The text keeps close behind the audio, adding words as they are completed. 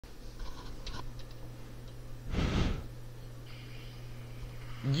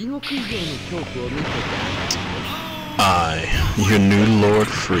I, your new Lord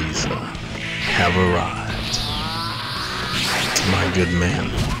Frieza, have arrived. My good man.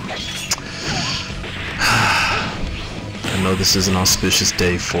 I know this is an auspicious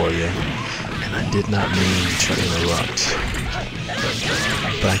day for you, and I did not mean to interrupt.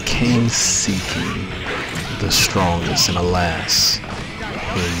 But I came seeking the strongest, and alas,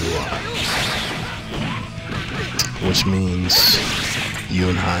 here you are. Which means you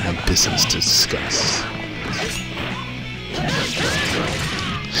and I have business to discuss.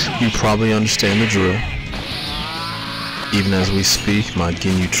 You probably understand the drill. Even as we speak, my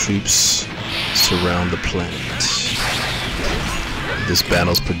Ginyu troops surround the planet. This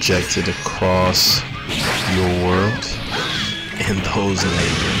battle's projected across your world and those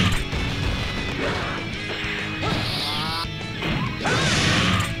neighboring.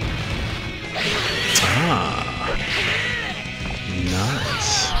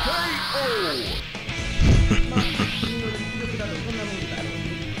 Nice.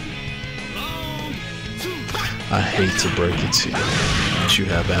 I hate to break it to you, but you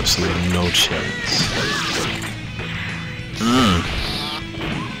have absolutely no chance.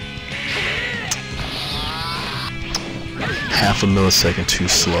 Half a millisecond too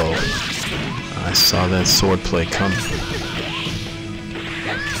slow. I saw that swordplay coming.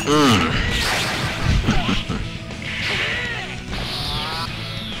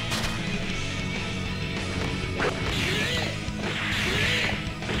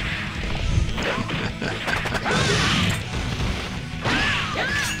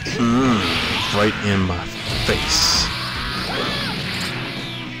 Right in my face.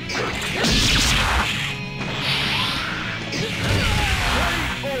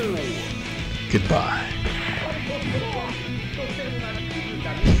 Goodbye.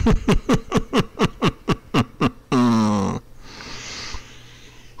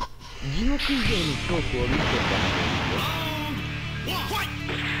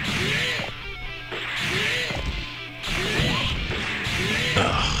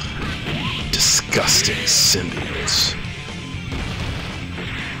 Disgusting symbiotes.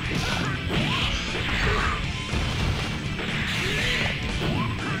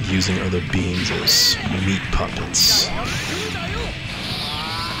 Using other beings as meat puppets.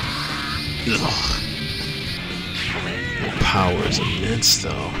 Ugh. Their power is immense,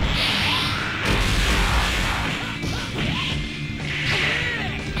 though.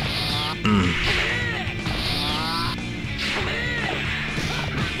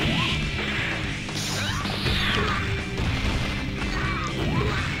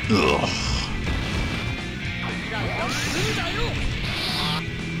 Ugh.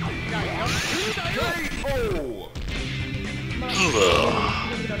 Ugh.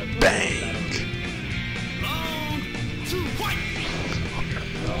 Bang.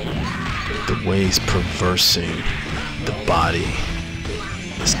 The way he's perversing the body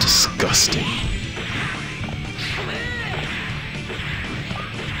is disgusting.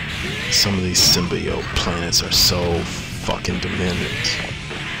 Some of these symbiote planets are so fucking demented.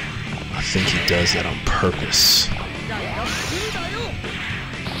 I think he does that on purpose.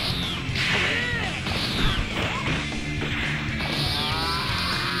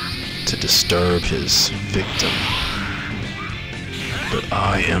 To disturb his victim. But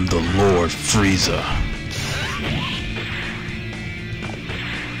I am the Lord Frieza.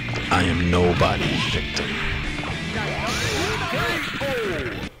 I am nobody's victim.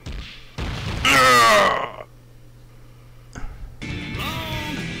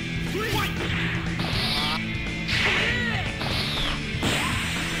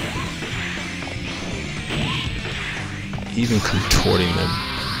 Even contorting their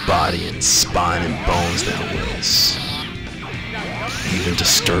body and spine and bones that way is even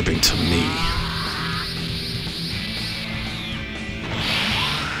disturbing to me.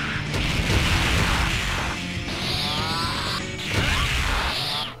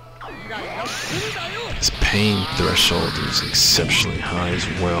 His pain threshold is exceptionally high as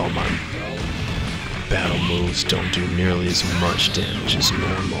well. My battle moves don't do nearly as much damage as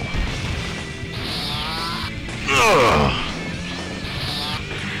normal. Ugh.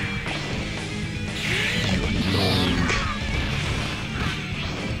 You annoying.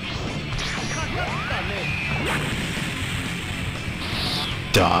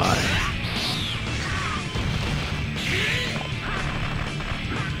 Die.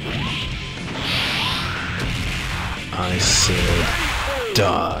 I said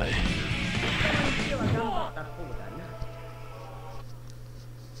die.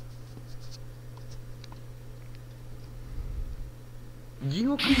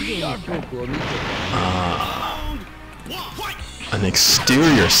 an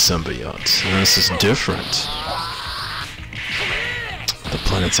exterior symbiote. And this is different. The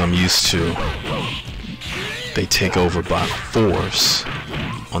planets I'm used to, they take over by force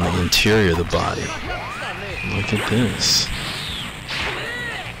on the interior of the body. Look at this.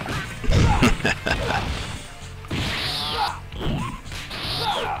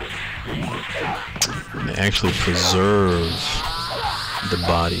 They actually preserve the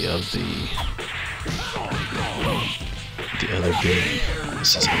body of the other being.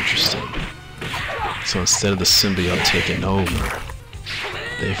 This is interesting. So instead of the symbiote taking over,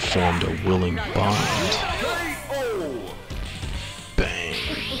 they formed a willing bond. Bang.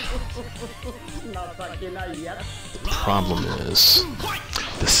 The problem is,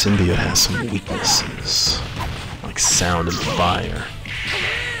 the symbiote has some weaknesses, like sound and fire.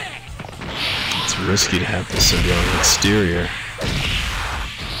 It's risky to have the symbiote on the exterior.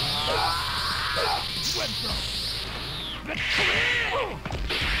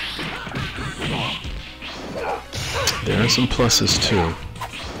 There are some pluses too.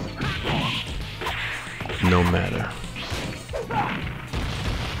 No matter.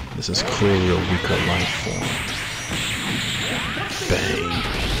 This is clearly a weaker life form. Bang.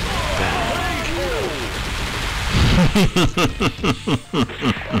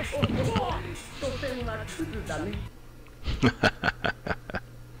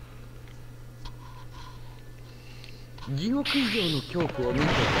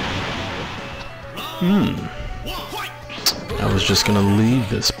 I was just gonna leave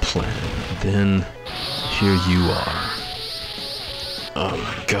this planet, then here you are. Oh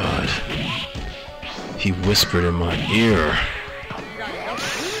my god. He whispered in my ear.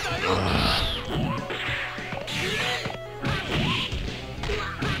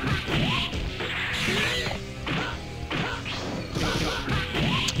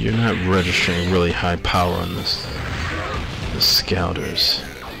 You're not registering really high power on this. The scouters.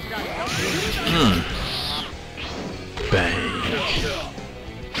 Bang. Bang.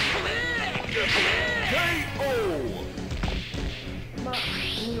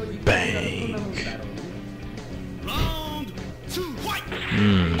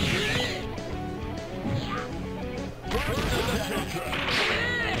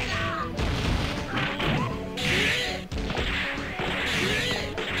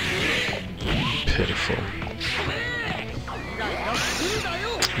 Pitiful.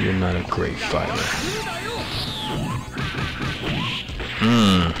 You're not a great fighter.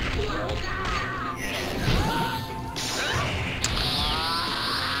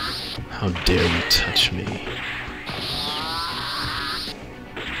 How dare you touch me?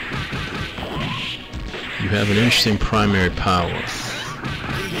 You have an interesting primary power.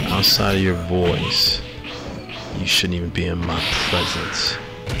 Outside of your voice, you shouldn't even be in my presence.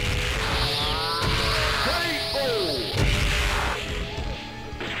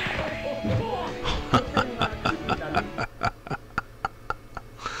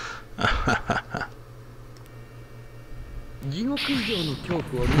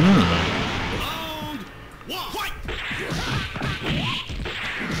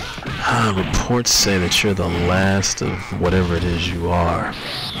 Reports say that you're the last of whatever it is you are.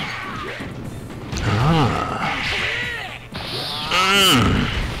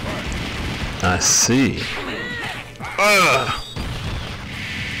 I see.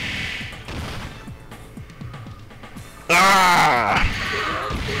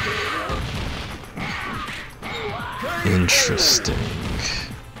 Interesting.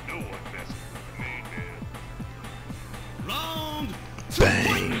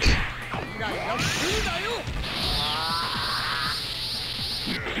 Bang.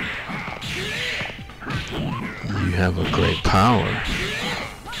 You have a great power.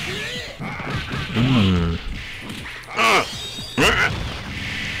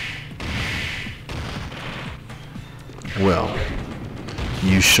 Well,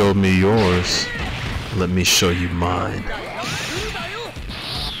 you showed me yours. Let me show you mine.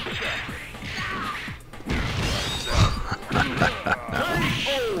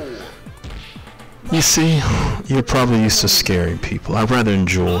 You see, you're probably used to scaring people. I rather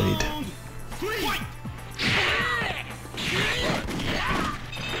enjoyed.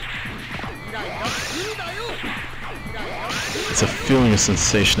 It's a feeling, a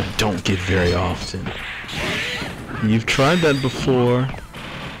sensation I don't get very often. You've tried that before.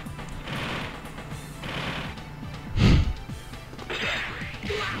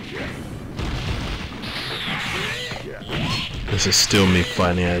 This is still me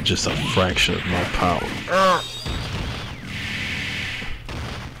fighting at just a fraction of my power.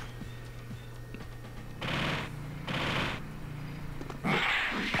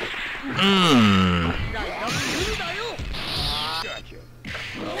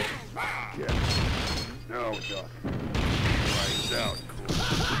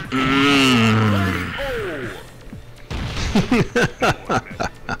 Ah,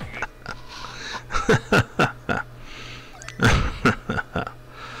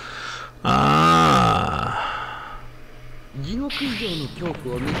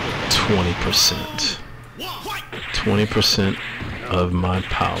 20%. 20% of my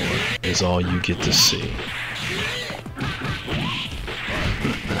power is all you get to see.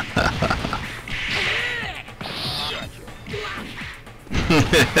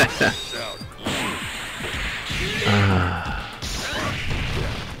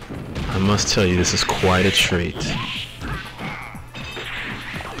 I must tell you, this is quite a treat.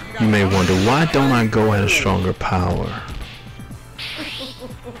 You may wonder, why don't I go at a stronger power?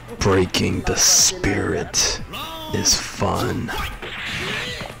 Breaking the spirit is fun.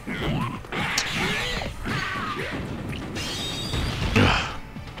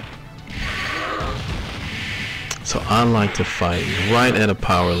 So I like to fight right at a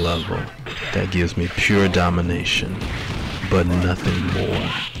power level that gives me pure domination, but nothing more.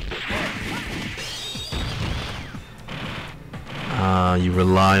 You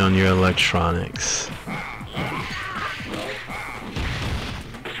rely on your electronics.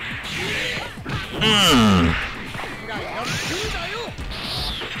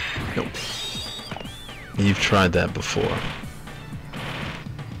 Nope. You've tried that before.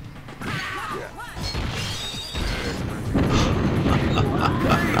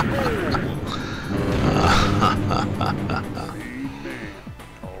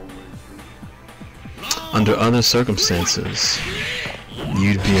 Under other circumstances,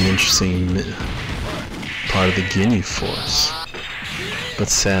 you'd be an interesting part of the Ginyu Force, but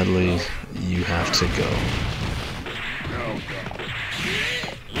sadly, you have to go.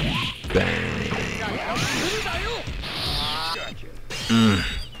 Bang.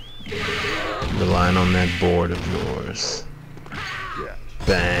 Relying on that board of yours.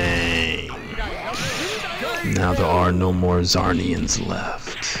 Bang. Now there are no more Zarnians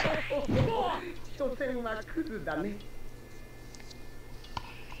left.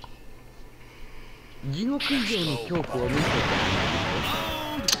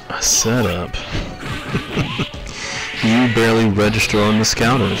 A setup. You barely register on the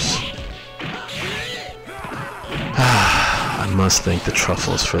scouters. I must thank the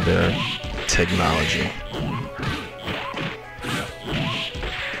truffles for their technology.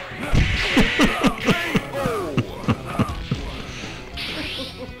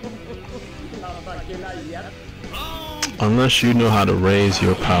 Unless you know how to raise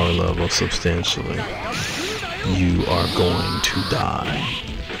your power level substantially, you are going to die.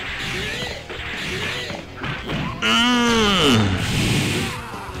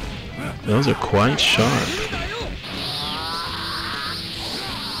 Those are quite sharp.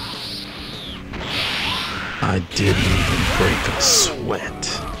 I didn't even break a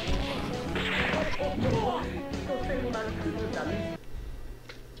sweat.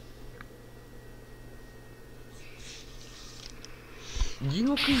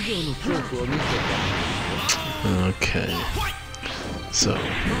 Okay, so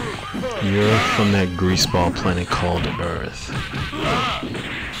you're from that greaseball planet called Earth.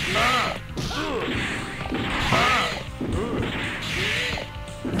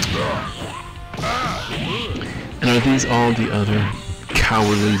 And are these all the other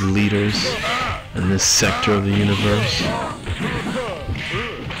cowardly leaders in this sector of the universe?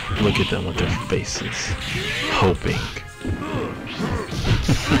 Look at them with their faces, hoping.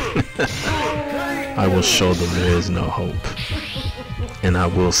 I will show them there is no hope, and I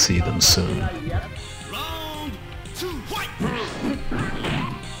will see them soon.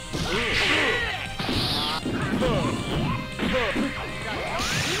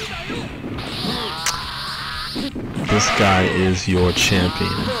 This guy is your champion.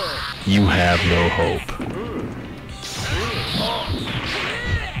 You have no hope.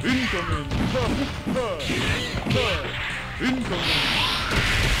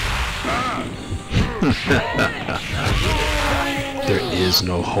 There is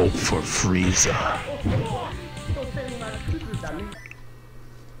no hope for Frieza.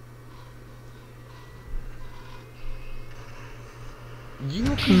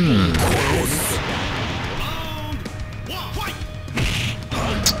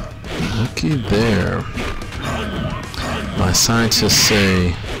 Looky there. My scientists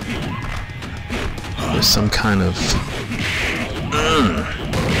say there's some kind of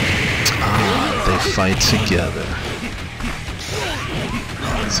they fight together.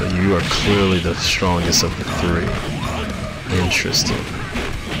 So you are clearly the strongest of the three. Interesting.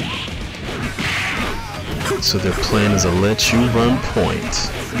 So their plan is to let you run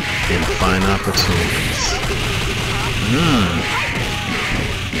point and find opportunities.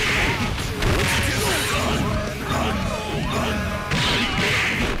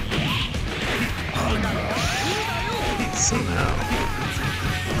 somehow.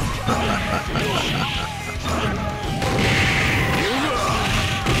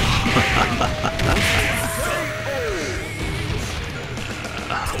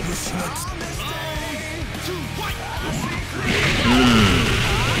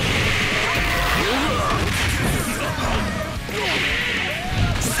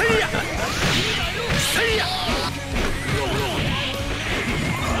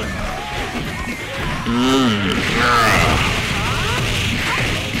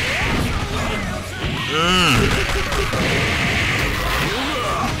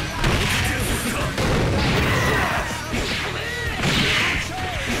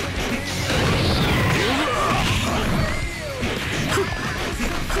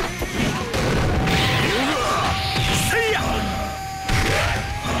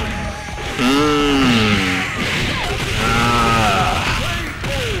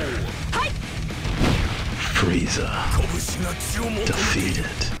 Frieza defeated.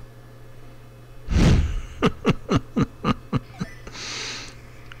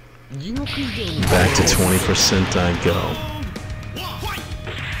 Back to 20% I go.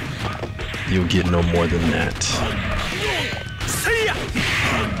 You'll get no more than that.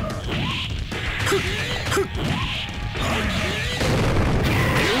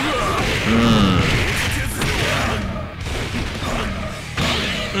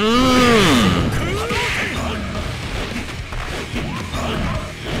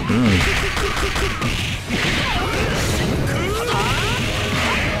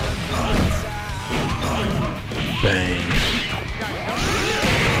 Bang.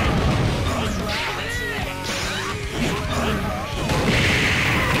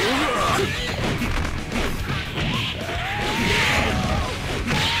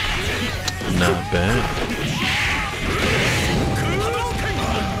 Not bad.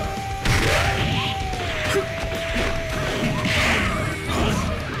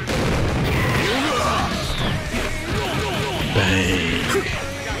 Bang.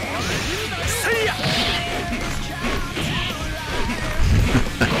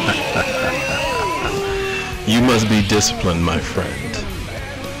 You must be disciplined, my friend.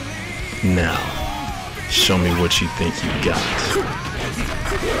 Now, show me what you think you got.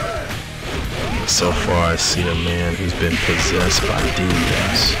 So far, I see a man who's been possessed by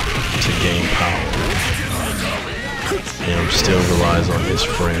demons to gain power, and still relies on his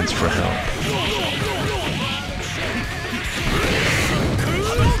friends for help.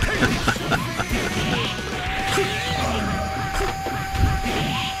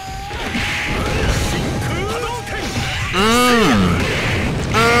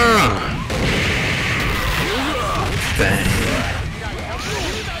 Bang.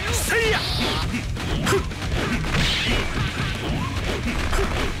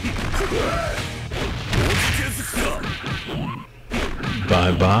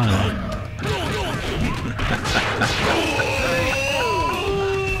 Bye-bye.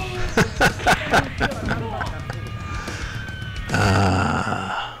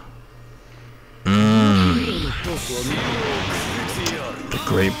 The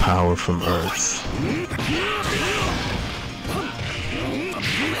great power from Earth.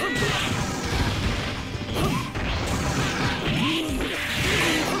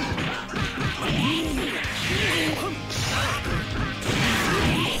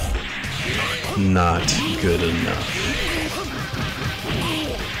 Not good enough.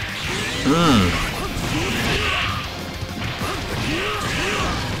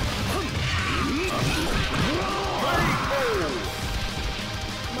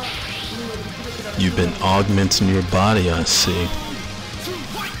 You've been augmenting your body, I see.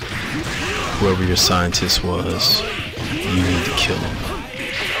 Whoever your scientist was, you need to kill him.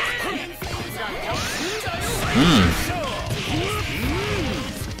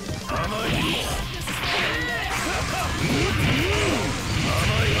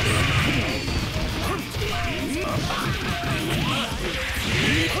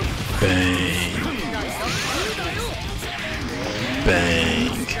 Bang.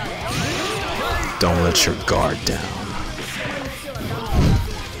 Bang. Don't let your guard down.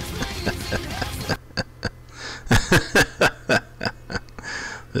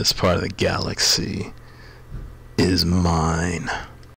 This part of the galaxy is mine.